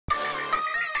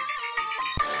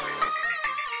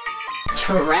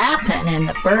Trappin in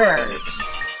the Burbs.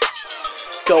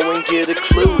 Go and get a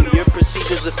clue, you're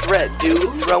perceived as a threat, dude.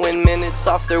 Throwing minutes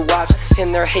off their watch,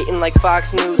 and they're hating like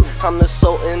Fox News. I'm the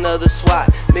sultan of the SWAT,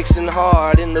 mixing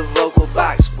hard in the vocal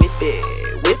box. Whip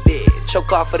it,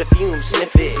 choke off of the fumes,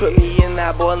 sniff it. Put me in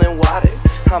that boiling water,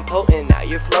 I'm potent now,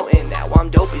 you're floating now. I'm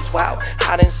dope as wow,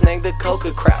 I done snagged the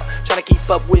coca crowd. Trying to keep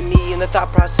up with me in the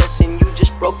thought process, and you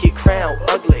just broke your crown.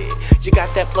 Ugly, you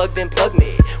got that plugged in, plug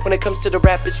me. When it comes to the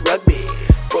rap, it's rugby.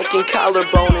 Broken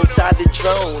collarbone inside the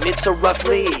drone, it's a rough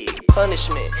league.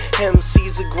 Punishment,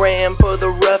 MC's a gram for the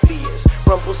ruffians.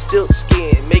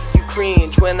 Rumpelstiltskin, make you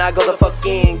cringe when I go the fuck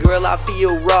in. Girl, I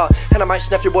feel raw, and I might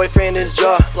snap your boyfriend in his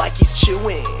jaw like he's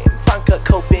chewing. Franca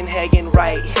Copenhagen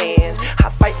right hand,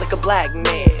 I fight like a black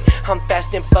man. I'm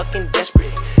fast and fucking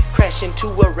desperate, crash into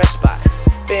a rest spot.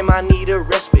 Fam, I need a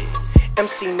respite.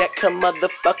 MC Nett come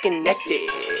motherfucking Netted.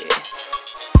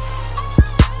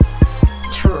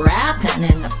 Trappin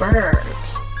in the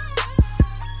Burbs.